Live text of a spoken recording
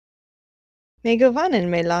Megavanen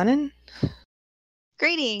Melanen,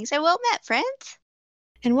 Greetings and well met, friends.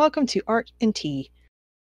 and welcome to Art and Tea.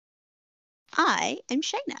 I am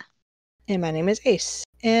Shayna. And my name is Ace.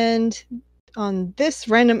 And on this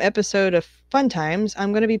random episode of Fun Times,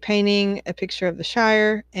 I'm going to be painting a picture of the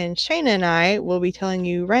Shire, and Shayna and I will be telling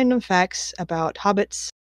you random facts about hobbits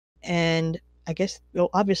and I guess,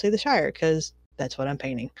 well, obviously the Shire, because that's what I'm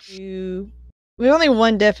painting. We have only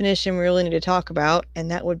one definition we really need to talk about,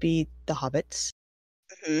 and that would be the hobbits.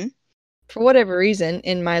 Mm-hmm. For whatever reason,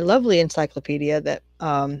 in my lovely encyclopedia, that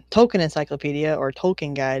Tolkien Encyclopedia, or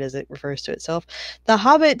Tolkien Guide as it refers to itself, the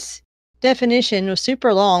hobbits definition was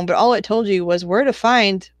super long, but all it told you was where to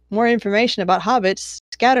find more information about hobbits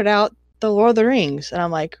scattered out the Lord of the Rings. And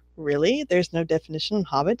I'm like, really? There's no definition on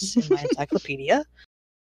hobbits in my encyclopedia?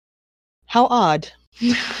 How odd.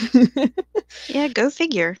 Yeah, go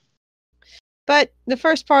figure. But the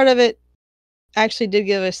first part of it actually did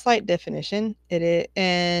give a slight definition. It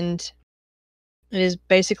is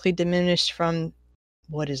basically diminished from,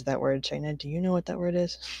 what is that word, Shayna? Do you know what that word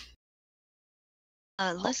is?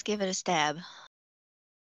 Let's give it a stab.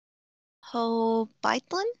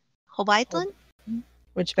 Hobbitlan?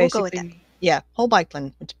 Which We'll go with basically, yeah,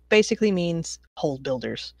 Hobbitlan, which basically means hole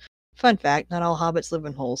builders. Fun fact, not all hobbits live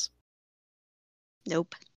in holes.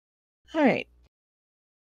 Nope. All right.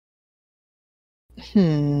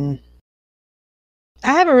 I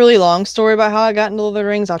have a really long story about how I got into Lord of the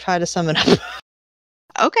Rings. I'll try to sum it up.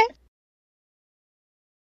 Okay.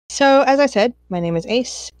 So, as I said, my name is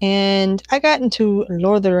Ace, and I got into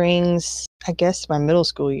Lord of the Rings, I guess, my middle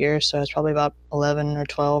school year, so I was probably about 11 or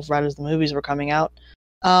 12, right as the movies were coming out.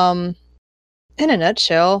 In a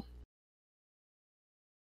nutshell,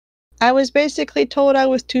 I was basically told I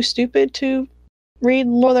was too stupid to read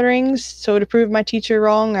Lord of the Rings, so to prove my teacher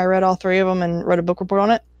wrong, I read all three of them and wrote a book report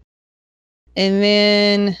on it. And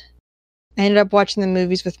then I ended up watching the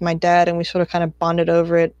movies with my dad, and we sort of kind of bonded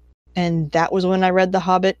over it. And that was when I read The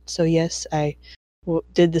Hobbit. So yes, I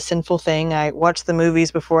did the sinful thing. I watched the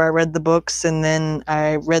movies before I read the books, and then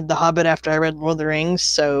I read The Hobbit after I read Lord of the Rings.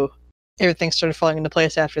 So everything started falling into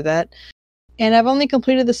place after that. And I've only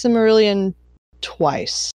completed the Silmarillion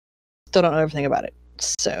twice. Still don't know everything about it.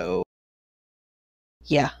 So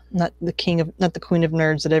yeah, not the queen of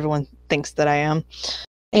nerds that everyone thinks that I am.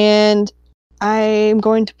 And I'm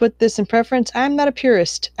going to put this in preference. I'm not a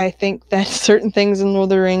purist. I think that certain things in Lord of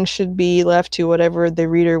the Rings should be left to whatever the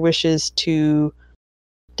reader wishes to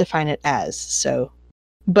define it as. So,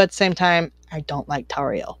 but at the same time, I don't like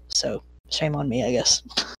Tauriel. So, shame on me, I guess.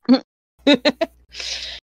 Take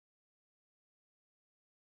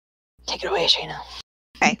it away, Shayna.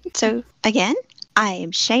 Okay, so again, I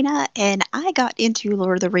am Shayna, and I got into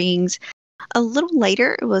Lord of the Rings a little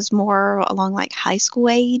later. It was more along like high school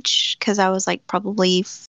age, because I was like probably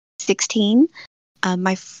 16.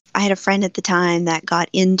 I had a friend at the time that got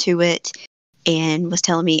into it and was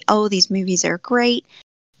telling me, oh, these movies are great.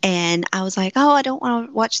 And I was like, oh, I don't want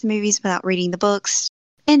to watch the movies without reading the books.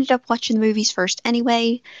 Ended up watching the movies first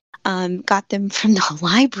anyway. Got them from the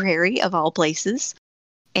library of all places.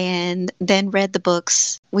 And then read the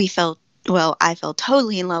books. I fell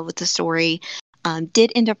totally in love with the story.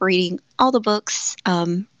 Did end up reading all the books.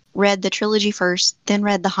 Read the trilogy first, then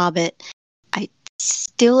read The Hobbit. I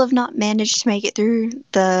still have not managed to make it through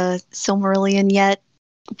the Silmarillion yet.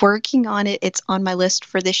 Working on it. It's on my list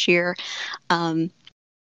for this year.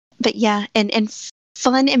 But yeah, and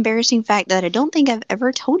fun, embarrassing fact that I don't think I've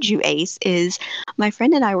ever told you, Ace, is my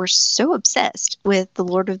friend and I were so obsessed with The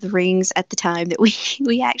Lord of the Rings at the time that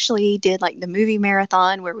we actually did like the movie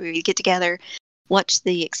marathon where we would get together, watch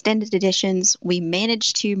the extended editions. We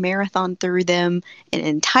managed to marathon through them an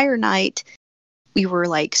entire night. We were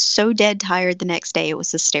like so dead tired the next day. It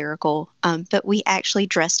was hysterical. But we actually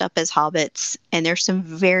dressed up as hobbits, and there's some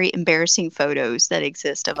very embarrassing photos that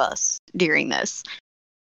exist of us during this.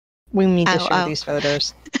 We need to share these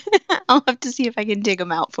photos. I'll have to see if I can dig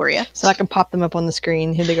them out for you. So I can pop them up on the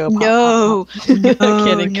screen. Here they go. No.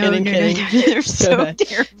 Kidding. They're so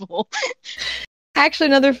terrible. Actually,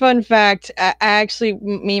 another fun fact.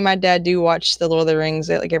 Me and my dad do watch the Lord of the Rings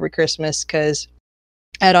like every Christmas, because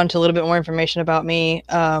add on to a little bit more information about me.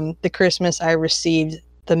 The Christmas I received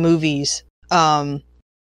the movies. I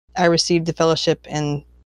received The Fellowship and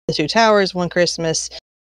The Two Towers one Christmas.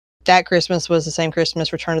 That Christmas was the same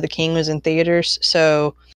Christmas Return of the King was in theaters.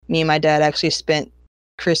 So me and my dad actually spent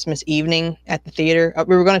Christmas evening at the theater.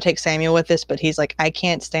 We were going to take Samuel with us, but he's like, I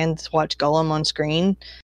can't stand to watch Gollum on screen.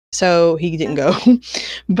 So he didn't go.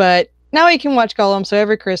 But now he can watch Gollum. So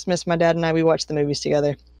every Christmas, my dad and I, we watch the movies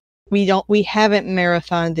together. We haven't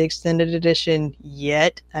marathoned the extended edition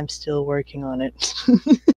yet. I'm still working on it.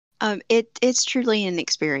 It's truly an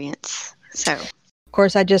experience. So, Of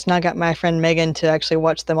course, I just now got my friend Megan to actually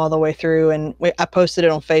watch them all the way through, and I posted it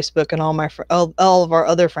on Facebook, and all of our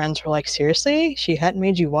other friends were like, "Seriously, she hadn't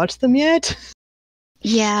made you watch them yet?"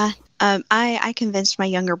 yeah, I convinced my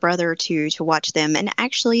younger brother to watch them, and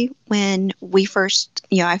actually, when we first,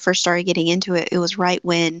 I first started getting into it, it was right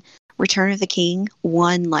when Return of the King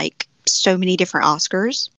won like so many different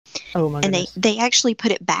Oscars. Oh my And goodness! they actually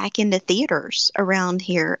put it back into theaters around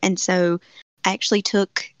here. And so I actually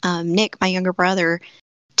took Nick, my younger brother,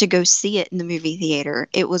 to go see it in the movie theater.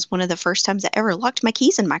 It was one of the first times I ever locked my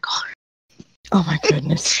keys in my car. Oh my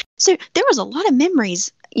goodness! So there was a lot of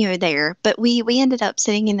memories, there. But we ended up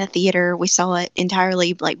sitting in the theater. We saw it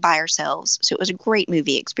entirely like by ourselves. So it was a great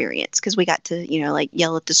movie experience because we got to, like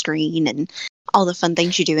yell at the screen and all the fun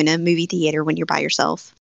things you do in a movie theater when you're by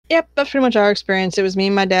yourself. Yep, that's pretty much our experience. It was me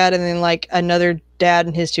and my dad, and then like another dad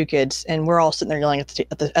and his two kids, and we're all sitting there yelling at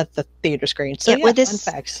the theater screen. So fun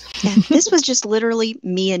facts. Yeah, this was just literally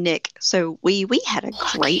me and Nick. So we had a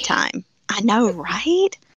great time. I know, right?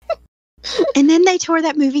 And then they tore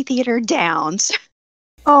that movie theater down.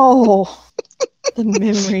 Oh, the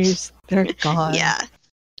memories, they're gone. Yeah.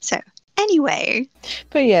 So anyway.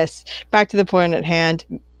 But yes, back to the point at hand.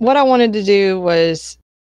 What I wanted to do was,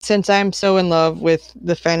 since I'm so in love with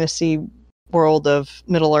the fantasy world of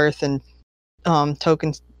Middle Earth and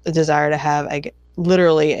Tolkien's desire to have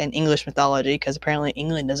literally an English mythology, because apparently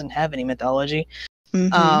England doesn't have any mythology,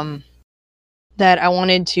 that I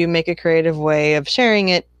wanted to make a creative way of sharing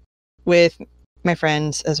it with my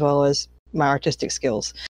friends as well as my artistic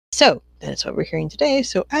skills. So that's what we're hearing today.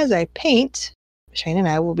 So as I paint, Shane and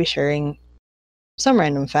I will be sharing some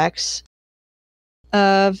random facts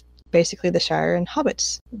of basically the Shire and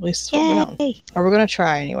Hobbits. At least what we know. Or we're going to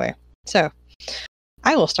try anyway. So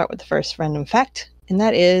I will start with the first random fact, and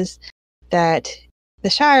that is that the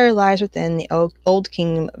Shire lies within the old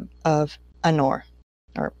kingdom of Anor.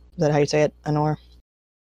 Or is that how you say it? Anor?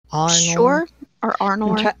 Arnor? Sure. Or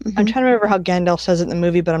Arnor. I'm trying to remember how Gandalf says it in the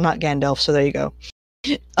movie, but I'm not Gandalf, so there you go.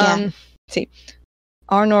 See.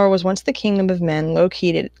 Arnor was once the kingdom of men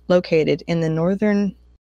located in the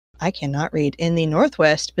in the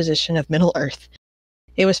northwest position of Middle Earth.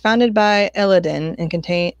 It was founded by Eladin and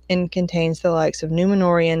contains the likes of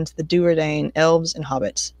Númenóreans, the Duerdain, elves, and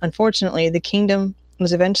hobbits. Unfortunately, the kingdom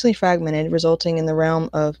was eventually fragmented, resulting in the realm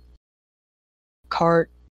of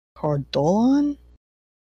Cardolan?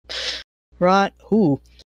 Ranador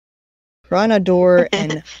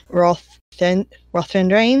and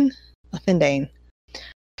Rothendain.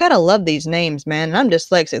 Gotta love these names, man. And I'm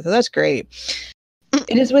dyslexic, so that's great.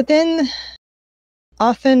 It is within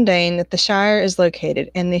Rothendain that the Shire is located,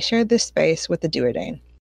 and they share this space with the Duerdain.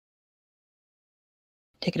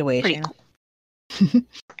 Take it away, Shanna. Cool.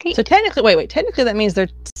 So technically, technically that means they're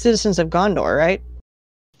citizens of Gondor, right?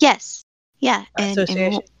 Yes. Yeah, and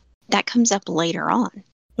that comes up later on.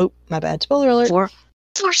 Oh, my bad. Spoiler alert.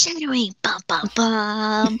 Foreshadowing. Bum, bum,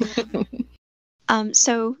 bum.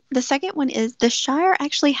 So the second one is the Shire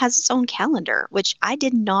actually has its own calendar, which I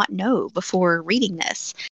did not know before reading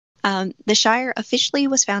this. The Shire officially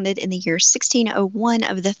was founded in the year 1601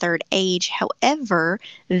 of the Third Age. However,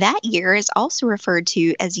 that year is also referred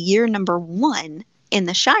to as year number 1 in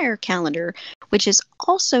the Shire calendar, which is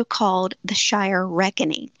also called the Shire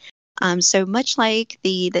Reckoning. So much like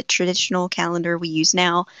the traditional calendar we use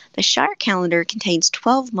now, the Shire calendar contains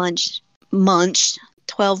 12 months,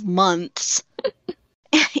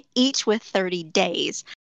 each with 30 days.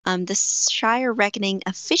 The Shire Reckoning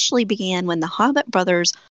officially began when the Hobbit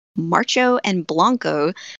brothers Marcho and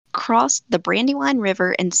Blanco crossed the Brandywine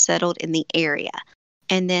River and settled in the area.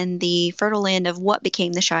 And then the fertile land of what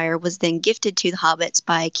became the Shire was then gifted to the Hobbits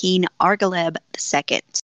by King Argaleb II.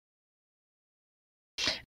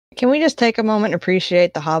 Can we just take a moment and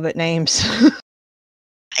appreciate the Hobbit names?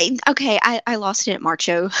 I lost it at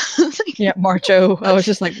Marcho. Yeah, Marcho. I was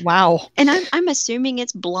just like, wow. And I'm assuming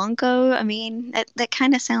it's Blanco. I mean, that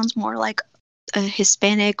kind of sounds more like a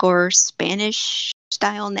Hispanic or Spanish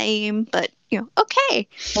style name, but okay.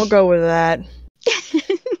 We'll go with that.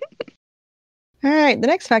 All right, the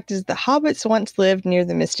next fact is the Hobbits once lived near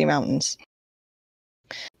the Misty Mountains.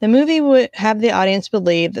 The movie would have the audience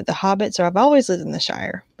believe that the Hobbits have always lived in the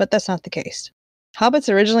Shire, but that's not the case.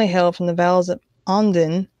 Hobbits originally hailed from the vales of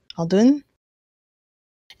Alduin,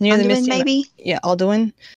 near the Misty maybe? Yeah,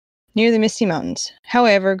 Alduin, near the Misty Mountains.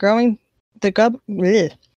 However,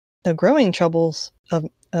 the growing troubles of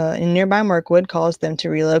in nearby Mirkwood caused them to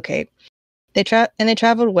relocate. They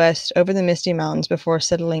traveled west over the Misty Mountains before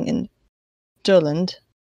settling in Doland,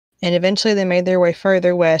 and eventually they made their way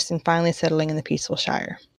further west and finally settling in the peaceful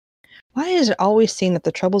Shire. Why is it always seen that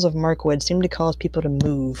the troubles of Mirkwood seem to cause people to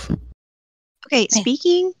move? Okay,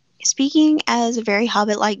 speaking as a very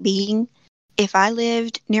Hobbit-like being, if I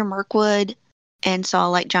lived near Mirkwood and saw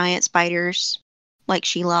like giant spiders like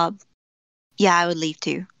Shelob, yeah, I would leave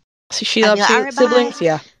too. So Shelob like, all right, siblings? bye.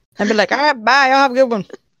 Yeah. I'd be like, all right, bye. Y'all have a good one.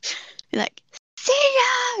 Be like, see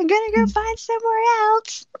ya! I'm gonna go find somewhere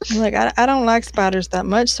else. I'm like, I don't like spiders that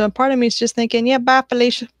much, so part of me is just thinking, yeah, bye,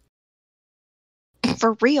 Felicia.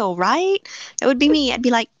 For real, right? That would be me. I'd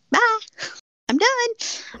be like, bye. I'm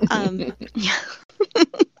done. Yeah.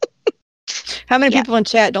 How many people in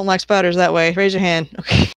chat don't like spiders that way? Raise your hand.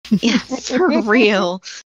 Okay. Yeah, for real.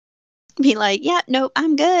 Be like, yeah, nope,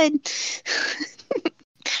 I'm good.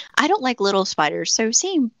 I don't like little spiders, so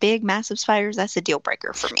seeing big, massive spiders, that's a deal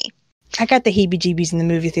breaker for me. I got the heebie-jeebies in the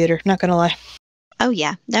movie theater, not gonna lie. Oh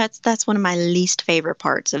yeah, that's one of my least favorite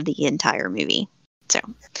parts of the entire movie. So,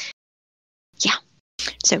 yeah.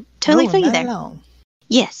 So, totally feel you there. Along.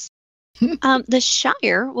 Yes. The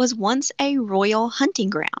Shire was once a royal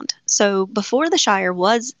hunting ground. So before the Shire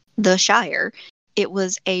was the Shire, it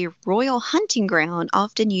was a royal hunting ground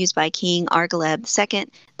often used by King Argaleb II,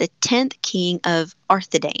 the 10th king of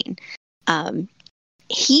Arthedain.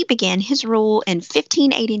 He began his rule in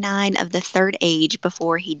 1589 of the Third Age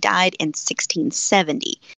before he died in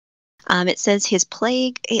 1670. It says his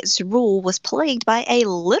rule was plagued by a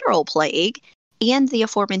literal plague and the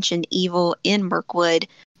aforementioned evil in Mirkwood,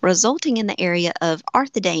 resulting in the area of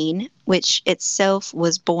Arthedain, which itself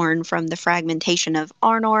was born from the fragmentation of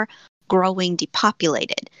Arnor, growing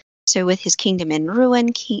depopulated. So with his kingdom in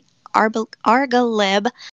ruin, King Argaleb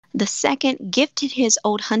II gifted his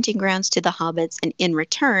old hunting grounds to the hobbits, and in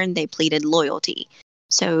return, they pleaded loyalty.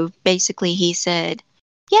 So basically he said,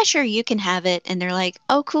 yeah, sure, you can have it. And they're like,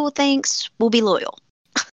 oh, cool, thanks, we'll be loyal.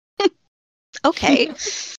 Okay.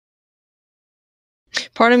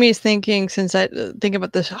 Part of me is thinking, since I think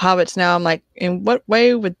about the hobbits now, I'm like, in what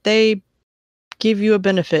way would they give you a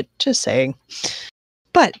benefit? Just saying.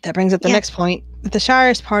 But that brings up the next point. The Shire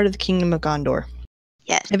is part of the Kingdom of Gondor.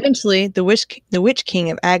 Yes. Eventually, the Witch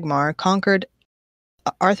King of Angmar conquered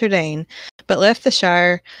Arthedain, but left the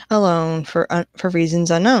Shire alone for reasons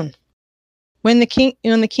unknown. When the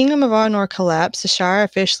Kingdom of Arnor collapsed, the Shire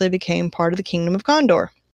officially became part of the Kingdom of Gondor.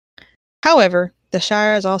 However, the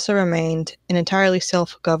Shire has also remained an entirely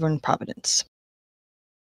self-governed province.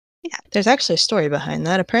 Yeah, there's actually a story behind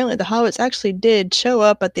that. Apparently, the hobbits actually did show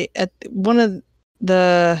up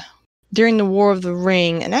during the War of the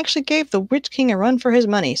Ring and actually gave the Witch King a run for his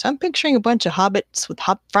money. So I'm picturing a bunch of hobbits with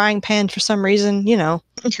hot frying pans for some reason, you know.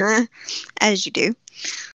 As you do.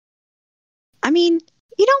 I mean,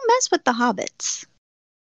 you don't mess with the hobbits.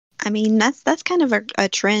 I mean, that's kind of a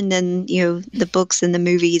trend in, the books and the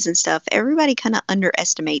movies and stuff. Everybody kind of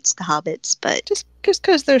underestimates the hobbits, but... Just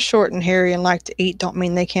because they're short and hairy and like to eat don't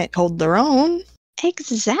mean they can't hold their own.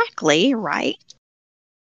 Exactly, right?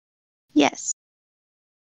 Yes.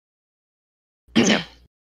 So,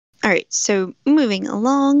 all right, so moving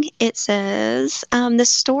along, it says the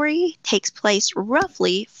story takes place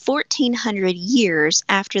roughly 1,400 years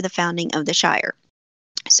after the founding of the Shire.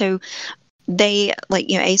 So they,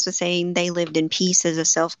 Ace was saying, they lived in peace as a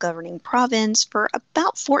self-governing province for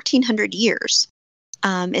about 1,400 years.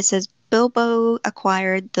 It says Bilbo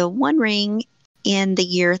acquired the One Ring in the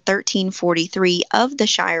year 1343 of the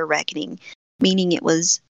Shire reckoning, meaning it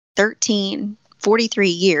was 1,343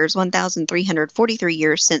 years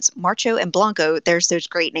since Marcho and Blanco, there's those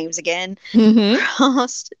great names again,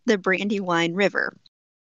 crossed the Brandywine River.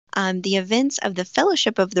 The events of the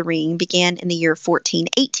Fellowship of the Ring began in the year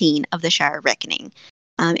 1418 of the Shire reckoning.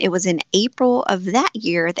 It was in April of that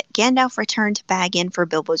year that Gandalf returned to Bag End for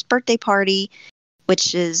Bilbo's birthday party,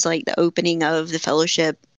 which is like the opening of the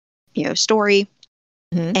Fellowship, story.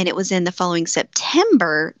 Mm-hmm. And it was in the following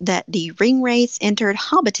September that the Ringwraiths entered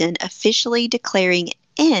Hobbiton, officially declaring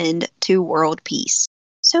end to world peace.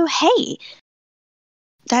 So hey,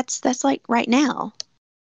 that's like right now.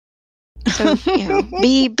 So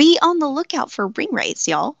be on the lookout for Ringwraiths,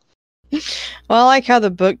 y'all. Well, I like how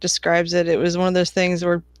the book describes it. It was one of those things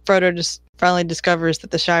where Frodo just finally discovers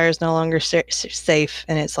that the Shire is no longer safe,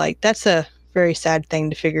 and it's like that's a very sad thing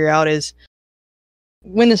to figure out. Is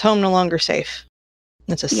when is home no longer safe?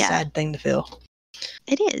 That's a sad thing to feel.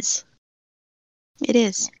 It is. It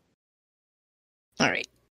is. All right.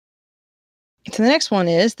 So the next one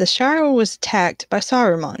is the Shire was attacked by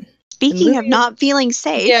Saruman. Speaking of not feeling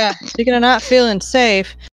safe. Yeah, speaking of not feeling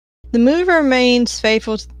safe, the movie remains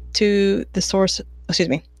faithful to the source.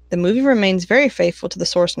 The movie remains very faithful to the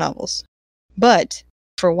source novels, but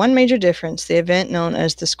for one major difference, the event known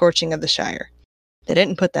as the Scorching of the Shire. They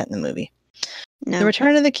didn't put that in the movie. No. The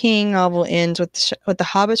Return of the King novel ends with the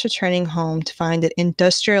hobbits returning home to find an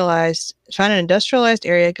industrialized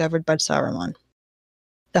area governed by Saruman.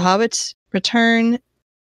 The hobbits return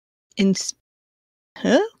incited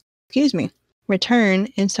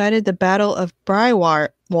the Battle of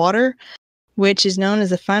Water, which is known as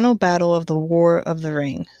the final battle of the War of the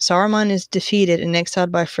Ring. Saruman is defeated and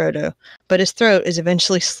exiled by Frodo, but his throat is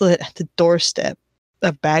eventually slit at the doorstep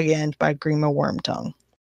of Bag End by Grima Wormtongue.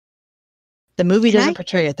 The movie doesn't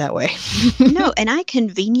portray it that way. No, and I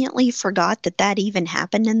conveniently forgot that even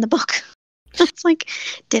happened in the book. It's like,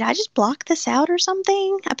 did I just block this out or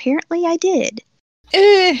something? Apparently I did.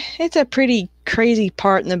 It's a pretty crazy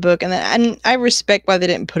part in the book, and I respect why they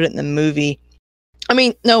didn't put it in the movie. I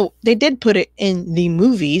mean, no, they did put it in the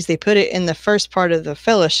movies. They put it in the first part of the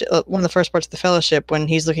Fellowship, one of the first parts of the Fellowship, when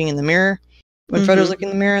he's looking in the mirror. When Frodo's looking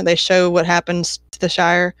in the mirror, they show what happens to the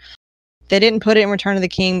Shire. They didn't put it in Return of the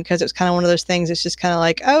King because it's kind of one of those things. It's just kind of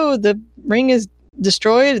like, oh, the ring is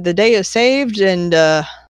destroyed, the day is saved, and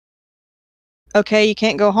okay, you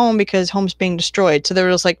can't go home because home's being destroyed. So they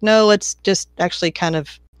were just like, no, let's just actually kind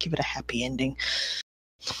of give it a happy ending.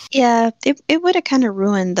 Yeah, it would have kind of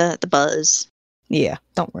ruined the buzz. Yeah,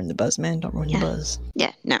 don't ruin the buzz, man. Don't ruin the buzz.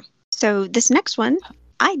 Yeah, no. So this next one,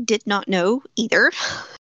 I did not know either.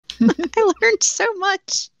 I learned so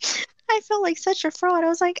much. I felt like such a fraud. I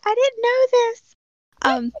was like, I didn't know this.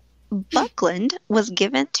 Buckland was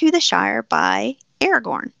given to the Shire by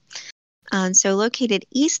Aragorn. So located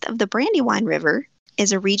east of the Brandywine River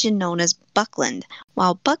is a region known as Buckland.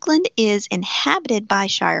 While Buckland is inhabited by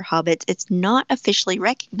Shire hobbits, it's not officially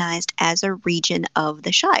recognized as a region of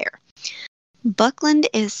the Shire. Buckland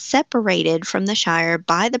is separated from the Shire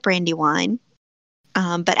by the Brandywine,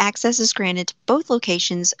 but access is granted to both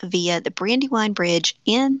locations via the Brandywine Bridge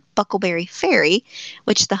and Buckleberry Ferry,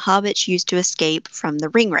 which the hobbits used to escape from the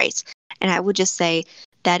ring race. And I would just say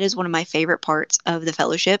that is one of my favorite parts of the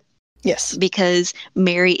Fellowship. Yes. Because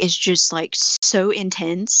Merry is just like so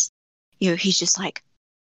intense. You know, he's just like,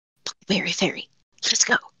 Buckleberry Ferry, let's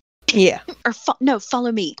go. Yeah. Or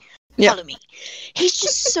follow me. Yeah. Follow me. He's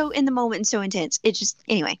just so in the moment and so intense. It just,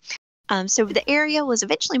 anyway. So the area was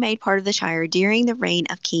eventually made part of the Shire during the reign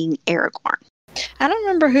of King Aragorn. I don't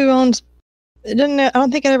remember who owns. I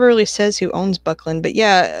don't think it ever really says who owns Buckland, but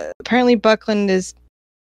yeah, apparently Buckland is.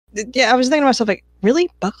 Yeah, I was thinking to myself, like, really,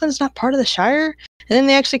 Buckland's not part of the Shire? And then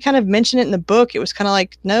they actually kind of mention it in the book. It was kind of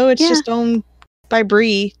like, no, it's just owned by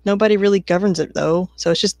Bree. Nobody really governs it though,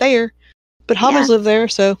 so it's just there. But hobbits live there,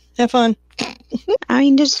 so have fun. I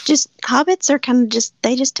mean, just hobbits are kind of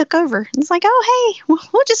they just took over. It's like, oh, hey,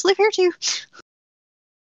 we'll just live here too.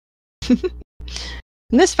 And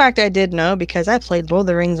this fact I did know because I played Lord of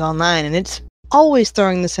the Rings online, and it's always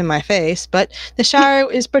throwing this in my face, but the Shire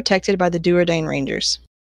is protected by the Duerdain Rangers.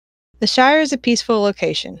 The Shire is a peaceful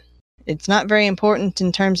location. It's not very important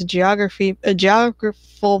in terms of geographical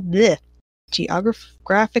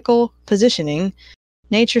positioning,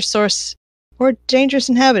 nature source, or dangerous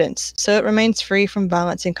inhabitants, so it remains free from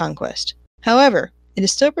violence and conquest. However, it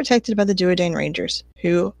is still protected by the Duerdain Rangers,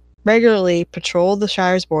 who regularly patrol the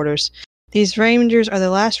Shire's borders. These rangers are the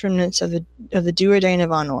last remnants of the Duerdain of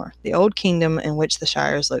Anor, the old kingdom in which the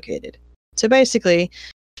Shire is located. So basically,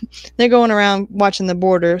 they're going around watching the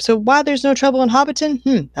border. So why there's no trouble in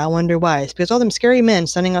Hobbiton? I wonder why. It's because all them scary men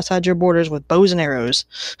standing outside your borders with bows and arrows.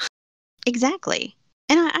 Exactly.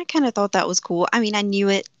 And I kind of thought that was cool. I mean, I knew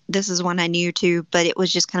it. This is one I knew too, but it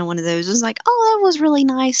was just kind of one of those. It was like, oh, that was really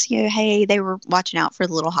nice. You know, hey, they were watching out for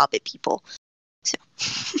the little Hobbit people. So,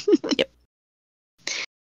 yep.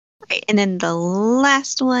 Right. And then the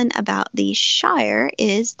last one about the Shire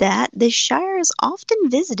is that the Shire is often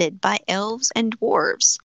visited by elves and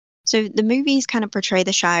dwarves. So the movies kind of portray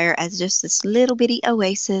the Shire as just this little bitty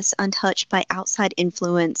oasis untouched by outside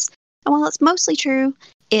influence. And while it's mostly true,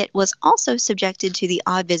 it was also subjected to the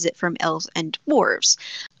odd visit from elves and dwarves.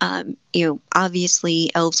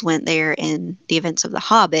 Obviously elves went there in the events of The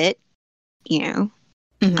Hobbit,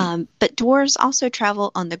 but dwarves also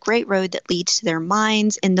travel on the Great Road that leads to their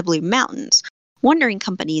mines in the Blue Mountains. Wandering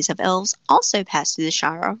companies of elves also pass through the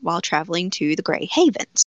Shire while traveling to the Grey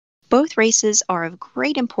Havens. Both races are of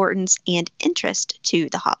great importance and interest to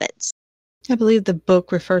the hobbits. I believe the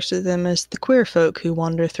book refers to them as the queer folk who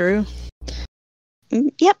wander through.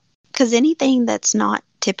 Yep, because anything that's not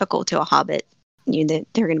typical to a hobbit, they're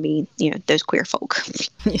going to be, those queer folk.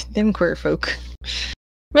 Them queer folk.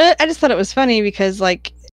 But I just thought it was funny because,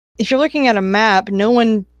 like, if you're looking at a map, no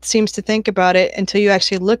one seems to think about it until you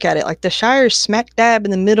actually look at it. Like, the Shire's smack dab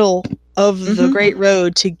in the middle of the Great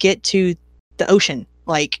Road to get to the ocean.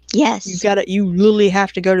 Like, yes, you literally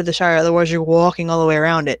have to go to the Shire, otherwise you're walking all the way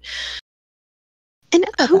around it. And I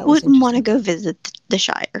thought who that was wouldn't want to interesting. go visit the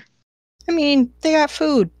Shire? I mean, they got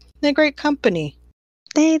food. They're great company.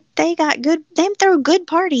 They got good. They throw good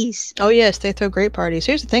parties. Oh yes, they throw great parties.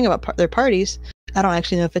 Here's the thing about their parties. I don't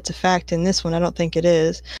actually know if it's a fact in this one. I don't think it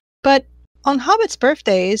is. But on Hobbits'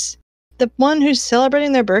 birthdays, the one who's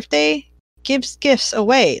celebrating their birthday gives gifts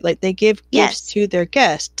away. Like they give gifts Yes. to their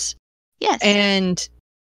guests, Yes. and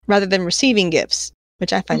rather than receiving gifts,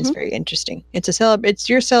 which I find is Mhm. very interesting. It's it's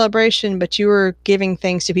your celebration, but you are giving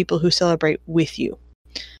things to people who celebrate with you.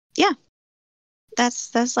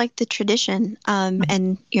 That's like the tradition.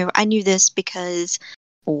 And I knew this because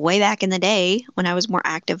way back in the day when I was more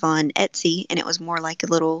active on Etsy and it was more like a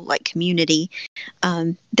little like community,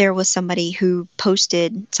 there was somebody who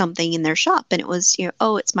posted something in their shop and it was,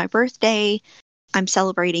 oh, it's my birthday. I'm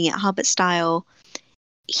celebrating it Hobbit style.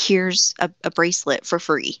 Here's a bracelet for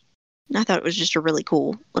free. And I thought it was just a really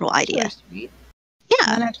cool little idea. That's sweet.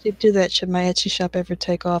 Yeah. I'd actually do that should my Etsy shop ever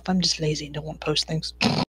take off. I'm just lazy and don't want to post things.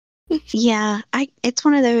 Yeah, it's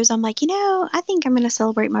one of those. I'm like, I think I'm going to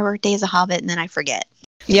celebrate my birthday as a Hobbit, and then I forget.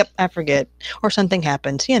 Yep, I forget. Or something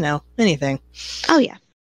happens, anything. Oh, yeah.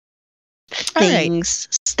 All right. Things,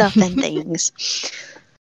 stuff and things.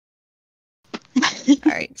 All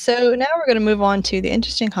right, so now we're going to move on to the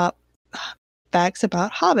interesting facts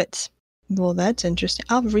about hobbits. Well, that's interesting.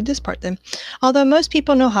 I'll read this part then. Although most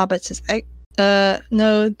people know hobbits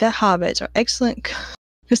know that hobbits are excellent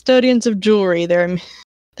custodians of jewelry, there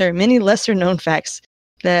are many lesser-known facts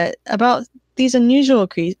about these unusual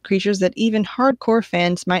creatures that even hardcore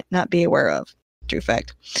fans might not be aware of. True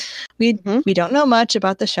fact. We don't know much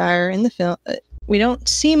about the Shire in the film. We don't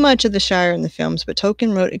see much of the Shire in the films, but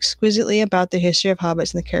Tolkien wrote exquisitely about the history of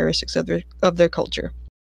hobbits and the characteristics of their culture.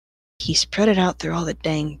 He spread it out through all the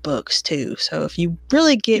dang books too. So if you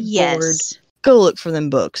really get bored, go look for them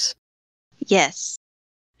books. Yes.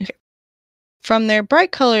 Okay. From their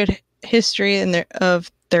bright-colored history and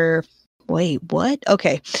their wait, what?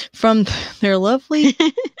 Okay. From their love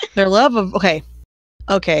of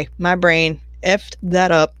okay, my brain effed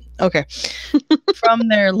that up. Okay. From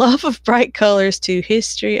their love of bright colors to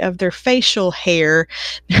history of their facial hair,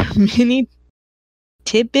 there are many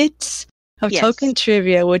tidbits of Tolkien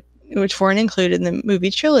trivia which weren't included in the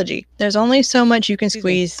movie trilogy. There's only so much you can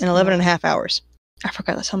squeeze in 11 and a half hours. I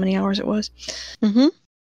forgot that's how many hours it was. Mm-hmm.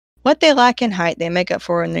 What they lack in height, they make up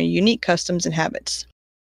for in their unique customs and habits.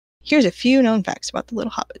 Here's a few known facts about the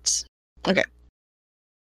little hobbits. Okay.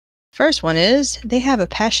 First one is they have a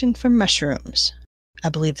passion for mushrooms. I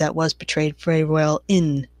believe that was portrayed very well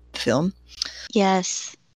in the film.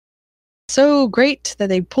 Yes. So great that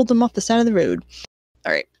they pulled them off the side of the road.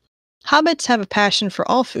 All right. Hobbits have a passion for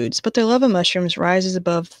all foods, but their love of mushrooms rises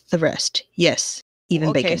above the rest. Yes,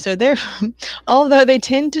 even bacon. So although they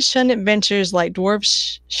tend to shun adventures like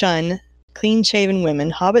dwarves shun clean-shaven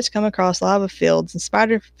women, hobbits come across lava fields and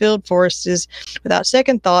spider-filled forests without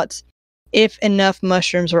second thoughts if enough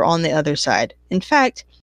mushrooms are on the other side. In fact,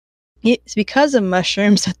 it's because of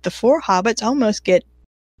mushrooms that the four hobbits almost get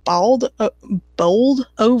bowled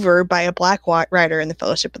over by a black rider in the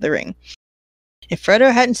Fellowship of the Ring. If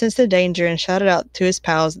Frodo hadn't sensed the danger and shouted out to his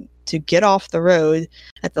pals to get off the road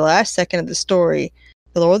at the last second of the story,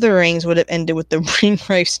 the Lord of the Rings would have ended with the ring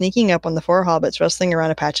race sneaking up on the four hobbits wrestling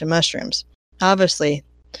around a patch of mushrooms. Obviously,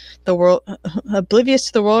 the world oblivious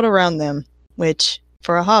to the world around them, which,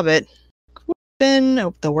 for a hobbit, would have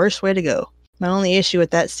been the worst way to go. My only issue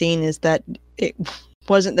with that scene is that it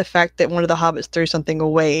wasn't the fact that one of the hobbits threw something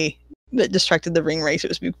away that distracted the ring race. It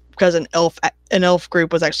was because an elf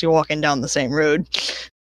group was actually walking down the same road.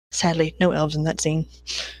 Sadly, no elves in that scene.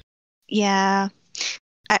 Yeah.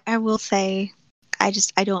 I will say, I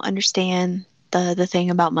don't understand the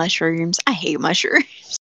thing about mushrooms. I hate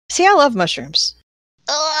mushrooms. See, I love mushrooms.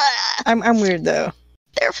 I'm weird though.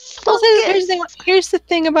 They're fungus. Here's the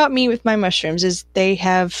thing about me with my mushrooms is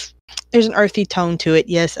there's an earthy tone to it.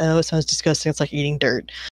 Yes, I know it sounds disgusting. It's like eating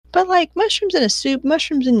dirt. But like mushrooms in a soup,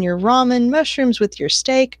 mushrooms in your ramen, mushrooms with your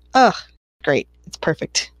steak. Ugh, great. It's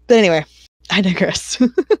perfect. But anyway, I digress.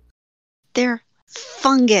 They're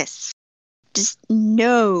fungus. Just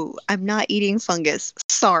no, I'm not eating fungus.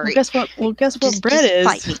 Sorry. Well, guess what bread is?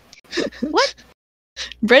 Fight me. What?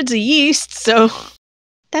 Bread's a yeast, so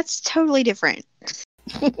that's totally different.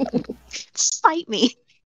 Fight me.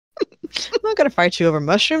 I'm not gonna fight you over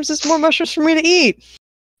mushrooms. There's more mushrooms for me to eat.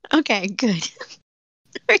 Okay, good.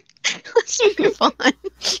 Let's move on.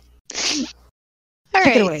 All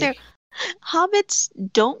right, so hobbits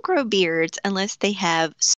don't grow beards unless they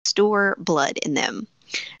have store blood in them.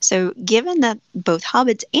 So given that both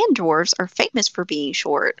hobbits and dwarves are famous for being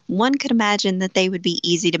short, one could imagine that they would be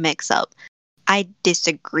easy to mix up. I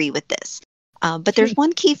disagree with this. But there's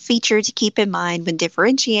one key feature to keep in mind when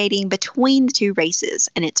differentiating between the two races,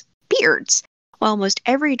 and it's beards. While almost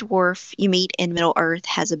every dwarf you meet in Middle-earth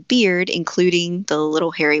has a beard, including the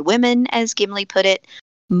little hairy women, as Gimli put it,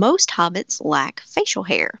 most hobbits lack facial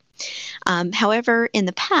hair. However, in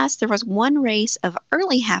the past, there was one race of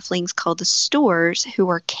early halflings called the Stores who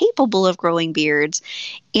were capable of growing beards,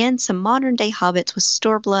 and some modern-day hobbits with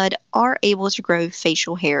store blood are able to grow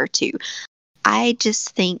facial hair too. I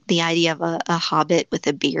just think the idea of a hobbit with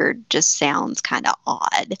a beard just sounds kind of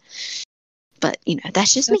odd. But,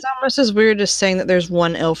 that's just me. It's almost as weird as saying that there's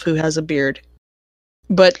one elf who has a beard.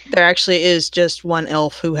 But there actually is just one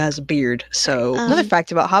elf who has a beard. So, another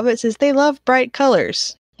fact about hobbits is they love bright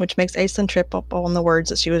colors, which makes Aislinn trip up on the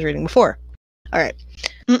words that she was reading before. Alright.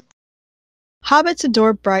 Hobbits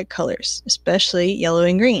adore bright colors, especially yellow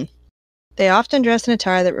and green. They often dress in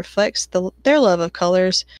attire that reflects their love of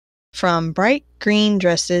colors, from bright green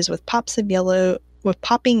dresses with popping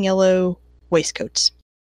yellow waistcoats.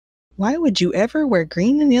 Why would you ever wear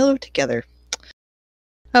green and yellow together?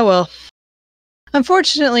 Oh well.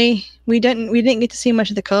 Unfortunately, we didn't get to see much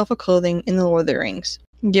of the colorful clothing in the Lord of the Rings,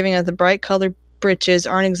 given that the bright colored breeches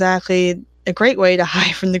aren't exactly a great way to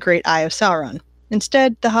hide from the great eye of Sauron.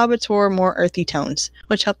 Instead, the hobbits wore more earthy tones,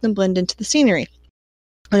 which helped them blend into the scenery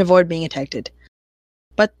and avoid being detected.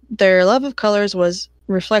 But their love of colors was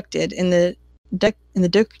reflected in the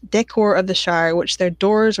decor of the Shire, which their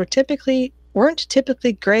doors weren't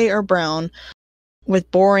typically gray or brown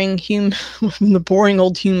with the boring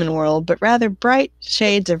old human world, but rather bright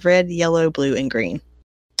shades of red, yellow, blue, and green.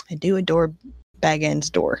 I do adore Bag End's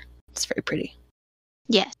door. It's very pretty.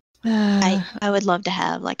 Yes. I would love to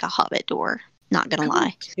have like a hobbit door, not gonna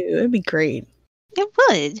lie. It'd be great. It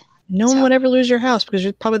would. No one would ever lose your house because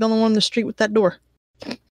you're probably the only one on the street with that door.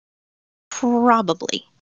 Probably.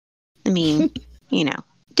 I mean,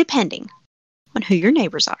 depending on who your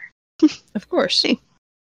neighbors are. Of course.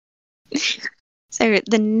 So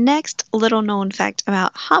the next little known fact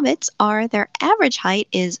about hobbits are their average height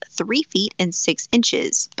is 3 feet and 6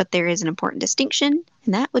 inches, but there is an important distinction,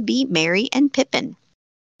 and that would be Merry and Pippin.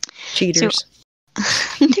 Cheaters.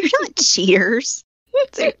 So, they're not cheaters.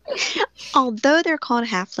 Although they're called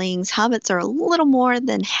halflings, hobbits are a little more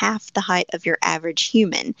than half the height of your average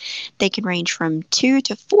human. They can range from 2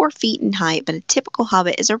 to 4 feet in height, but a typical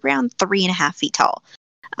hobbit is around 3.5 feet tall.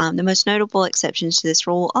 The most notable exceptions to this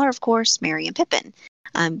rule are, of course, Merry and Pippin.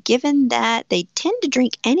 Given that they tend to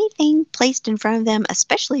drink anything placed in front of them,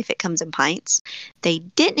 especially if it comes in pints, they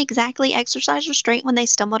didn't exactly exercise restraint when they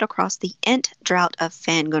stumbled across the Ent drought of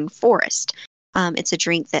Fangorn Forest. It's a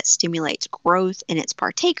drink that stimulates growth in its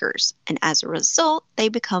partakers, and as a result, they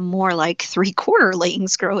become more like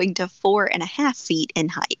 3/4lings, growing to 4.5 feet in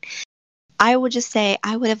height. I would just say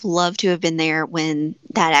I would have loved to have been there when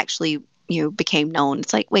that actually, became known.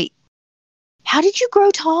 It's like, wait, how did you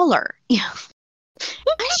grow taller? How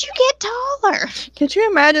did you get taller? Could you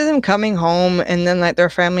imagine them coming home and then like their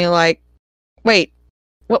family like, wait,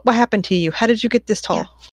 what happened to you? How did you get this tall?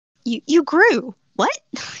 Yeah. You grew. What?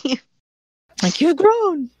 Like, you've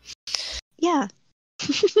grown. Yeah.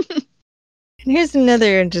 And here's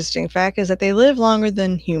another interesting fact, is that they live longer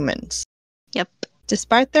than humans. Yep.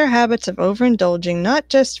 Despite their habits of overindulging not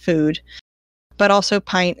just food, but also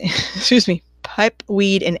pipe,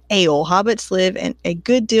 weed, and ale, hobbits live a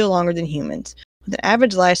good deal longer than humans, with an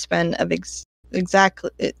average lifespan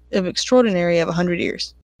of extraordinary of 100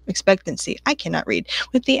 years. Expectancy. I cannot read.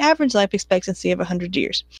 With the average life expectancy of 100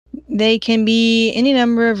 years. They can be any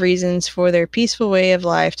number of reasons for their peaceful way of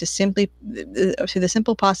life to the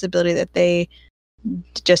simple possibility that they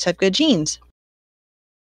just have good genes.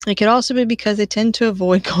 It could also be because they tend to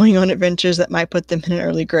avoid going on adventures that might put them in an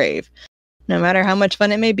early grave. No matter how much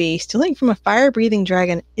fun it may be, stealing from a fire-breathing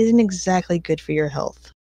dragon isn't exactly good for your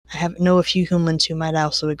health. I know a few humans who might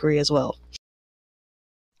also agree as well.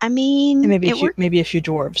 I mean, and maybe a few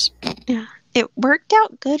dwarves. Yeah, it worked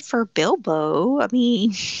out good for Bilbo. I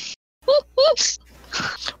mean,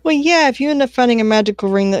 well, yeah. If you end up finding a magical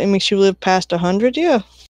ring that makes you live past 100, yeah.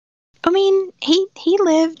 I mean, he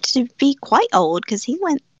lived to be quite old because he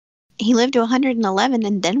lived to 111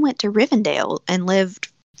 and then went to Rivendell and lived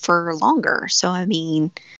for longer. So I mean,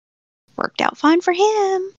 worked out fine for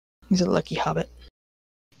him. He's a lucky hobbit.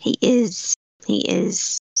 He is.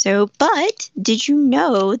 So, but did you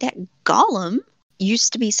know that Gollum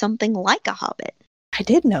used to be something like a hobbit? I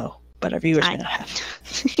did know, but our viewers may not have.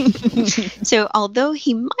 So, although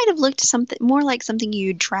he might have looked something more like something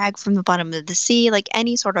you drag from the bottom of the sea, like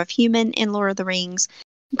any sort of human in Lord of the Rings,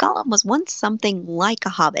 Gollum was once something like a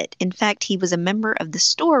hobbit. In fact, he was a member of the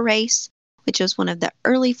Store race, which was one of the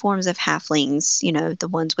early forms of halflings, the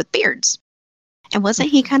ones with beards. And wasn't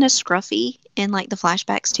he kind of scruffy in like the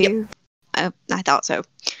flashbacks too? Yep. I thought so.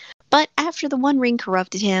 But after the One Ring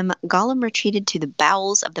corrupted him, Gollum retreated to the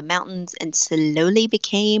bowels of the mountains and slowly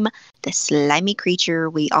became the slimy creature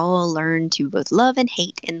we all learned to both love and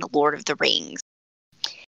hate in The Lord of the Rings.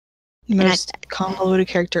 Most convoluted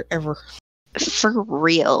character ever. For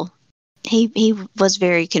real. He was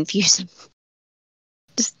very confusing.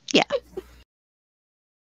 Just, yeah.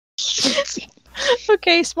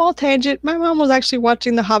 Okay, small tangent. My mom was actually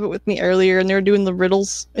watching The Hobbit with me earlier, and they were doing the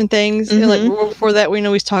riddles and things. Mm-hmm. And like before that, we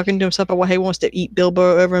know he's talking to himself about how he wants to eat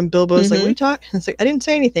Bilbo over, and Bilbo's like, "What are you talking?" It's like, "I didn't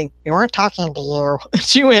say anything. You weren't talking to you."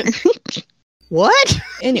 She went, "What?"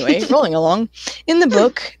 Anyway, rolling along. In the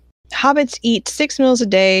book, hobbits eat 6 meals a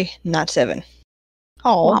day, not 7.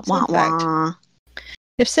 Oh, fun fact.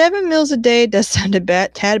 If 7 meals a day does sound a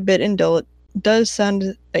tad bit indulgent,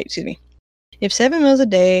 If 7 meals a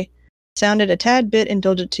day sounded a tad bit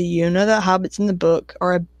indulgent to you, know that hobbits in the book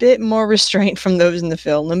are a bit more restrained from those in the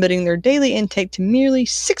film, limiting their daily intake to merely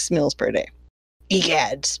 6 meals per day.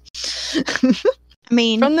 Egads. I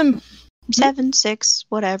mean, from them 7, 6,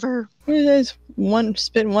 whatever. One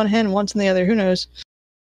spit in one hand, once in the other. Who knows?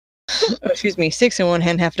 Oh, excuse me, 6 in one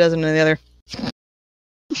hand, half a dozen in the other.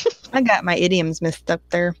 I got my idioms mixed up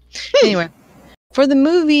there. Anyway, for the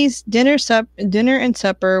movies, dinner and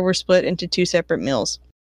supper were split into 2 separate meals.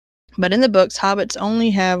 But in the books, hobbits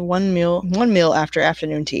only have one meal after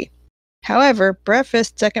afternoon tea. However,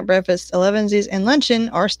 breakfast, second breakfast, elevensies, and luncheon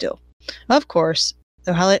are still, of course,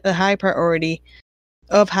 the high priority,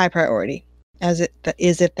 as it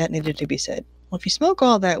is if that needed to be said. Well, if you smoke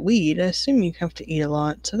all that weed, I assume you have to eat a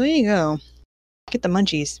lot. So there you go. Get the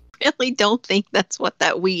munchies. I really don't think that's what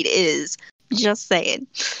that weed is. Just saying.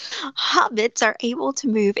 Hobbits are able to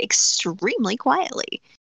move extremely quietly.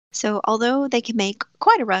 So although they can make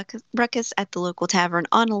quite a ruckus at the local tavern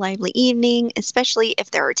on a lively evening, especially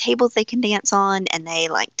if there are tables they can dance on and they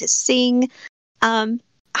like to sing,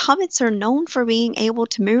 hobbits are known for being able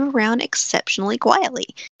to move around exceptionally quietly.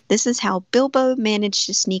 This is how Bilbo managed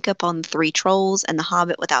to sneak up on the 3 trolls and the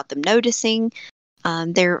Hobbit without them noticing.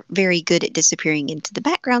 They're very good at disappearing into the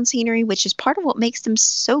background scenery, which is part of what makes them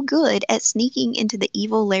so good at sneaking into the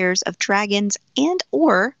evil lairs of dragons and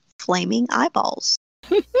or flaming eyeballs.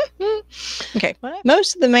 Okay.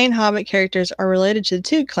 Most of the main Hobbit characters are related to the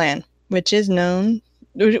Toog clan, which is known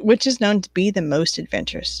to be the most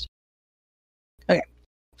adventurous. Okay.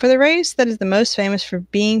 For the race that is the most famous for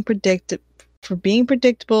being predictable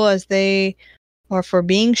as they are for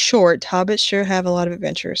being short, hobbits sure have a lot of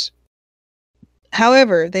adventures.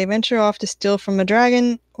 However, they venture off to steal from a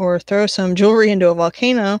dragon or throw some jewelry into a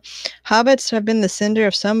volcano. Hobbits have been the center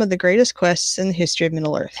of some of the greatest quests in the history of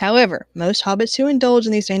Middle-earth. However, most hobbits who indulge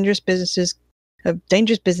in these dangerous businesses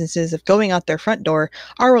of going out their front door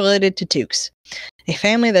are related to Tooks, a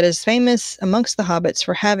family that is famous amongst the hobbits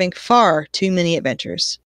for having far too many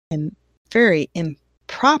adventures and very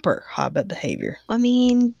improper hobbit behavior. I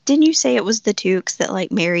mean, didn't you say it was the Tooks that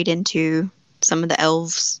like married into some of the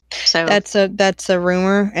elves? So that's a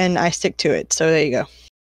rumor, and I stick to it. So there you go.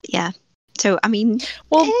 Yeah. So I mean,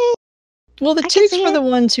 well, the Tooks were the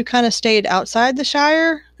ones who kind of stayed outside the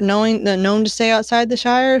Shire, known to stay outside the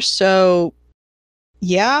Shire. So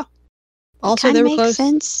yeah. Also, they were close.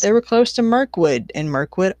 Sense. They were close to Mirkwood, and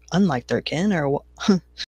Mirkwood, unlike their kin, are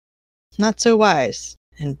not so wise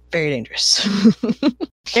and very dangerous.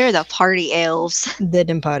 They're the party elves.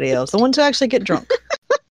 The party elves, the ones who actually get drunk.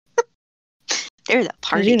 They're the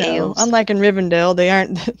party elves. Unlike in Rivendell, they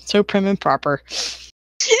aren't so prim and proper.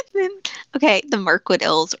 Okay, the Mirkwood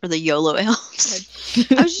elves or the YOLO elves.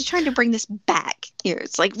 I was just trying to bring this back here.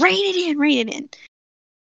 It's like, rein it in.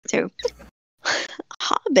 So,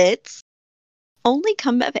 hobbits only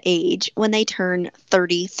come of age when they turn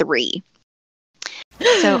 33.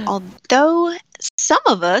 So, although some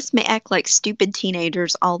of us may act like stupid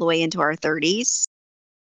teenagers all the way into our 30s,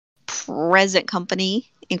 present company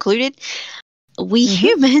included, we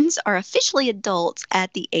humans are officially adults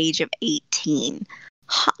at the age of 18.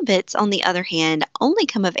 Hobbits, on the other hand, only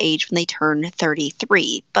come of age when they turn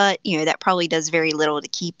 33, but, that probably does very little to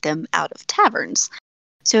keep them out of taverns.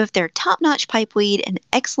 So if their top-notch pipeweed and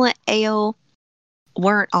excellent ale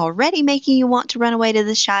weren't already making you want to run away to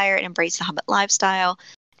the Shire and embrace the Hobbit lifestyle,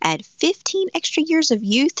 add 15 extra years of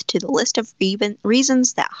youth to the list of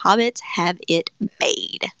reasons that hobbits have it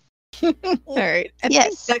made. All right. I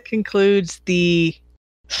think that concludes the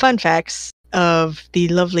fun facts of the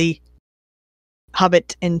lovely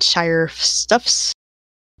Hobbit and Shire stuffs.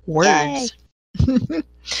 Words. I'd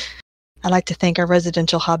like to thank our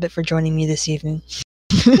residential Hobbit for joining me this evening.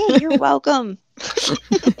 Hey, you're welcome.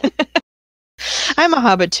 I'm a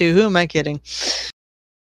hobbit too. Who am I kidding?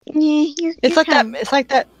 Yeah, It's like that. It's like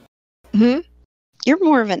that. Hmm. You're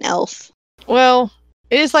more of an elf. Well,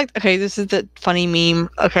 it is like, okay, this is the funny meme.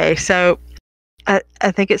 Okay, so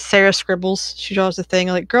I think it's Sarah Scribbles. She draws the thing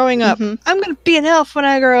like, growing up, Mhm. I'm going to be an elf when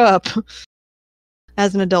I grow up.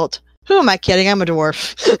 As an adult. Who am I kidding? I'm a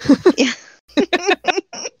dwarf. Yeah.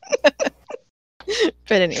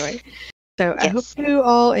 But anyway, so I hope Yes. you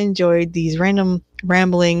all enjoyed these random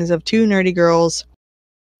ramblings of two nerdy girls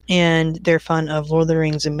and their fun of Lord of the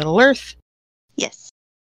Rings and Middle-earth. Yes.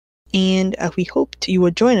 And we hoped you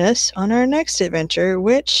would join us on our next adventure,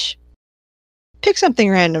 which... Pick something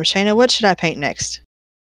random, Shayna. What should I paint next?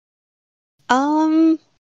 How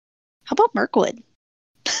about Mirkwood?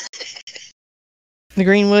 The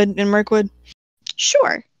Greenwood and Mirkwood?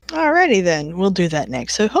 Sure. Alrighty then, we'll do that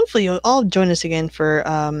next. So hopefully you'll all join us again for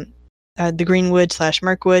the Greenwood /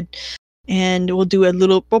 Mirkwood, and we'll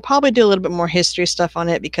probably do a little bit more history stuff on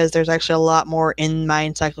it because there's actually a lot more in my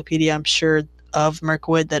encyclopedia, I'm sure, of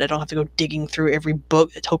Mirkwood that I don't have to go digging through every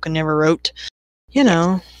book that Tolkien never wrote. You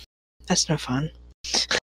know, that's no fun.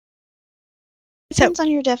 Depends on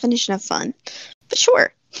your definition of fun, but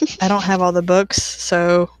sure. I don't have all the books,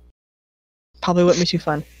 so probably wouldn't be too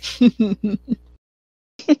fun.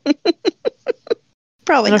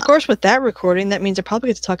 Probably And of not. course, with that recording, that means I probably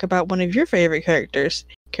get to talk about one of your favorite characters.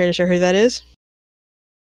 Care to share who that is?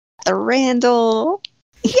 The Randall.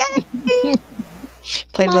 Yay!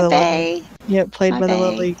 Played by the lovely, played My by the bae.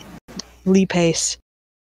 lovely Lee Pace.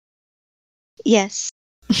 Yes.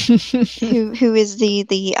 who is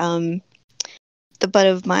the butt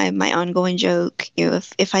of my ongoing joke.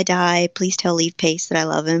 If I die, please tell Leaf Pace that I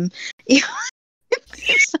love him.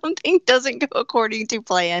 If something doesn't go according to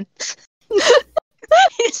plan,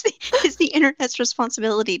 it's the internet's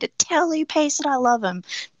responsibility to tell Leaf Pace that I love him.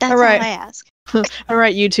 That's all I ask. All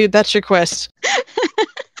right, YouTube, that's your quest.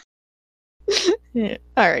 Yeah.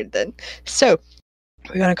 All right then. So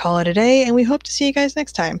we're gonna call it a day, and we hope to see you guys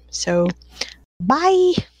next time. So,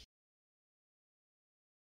 bye.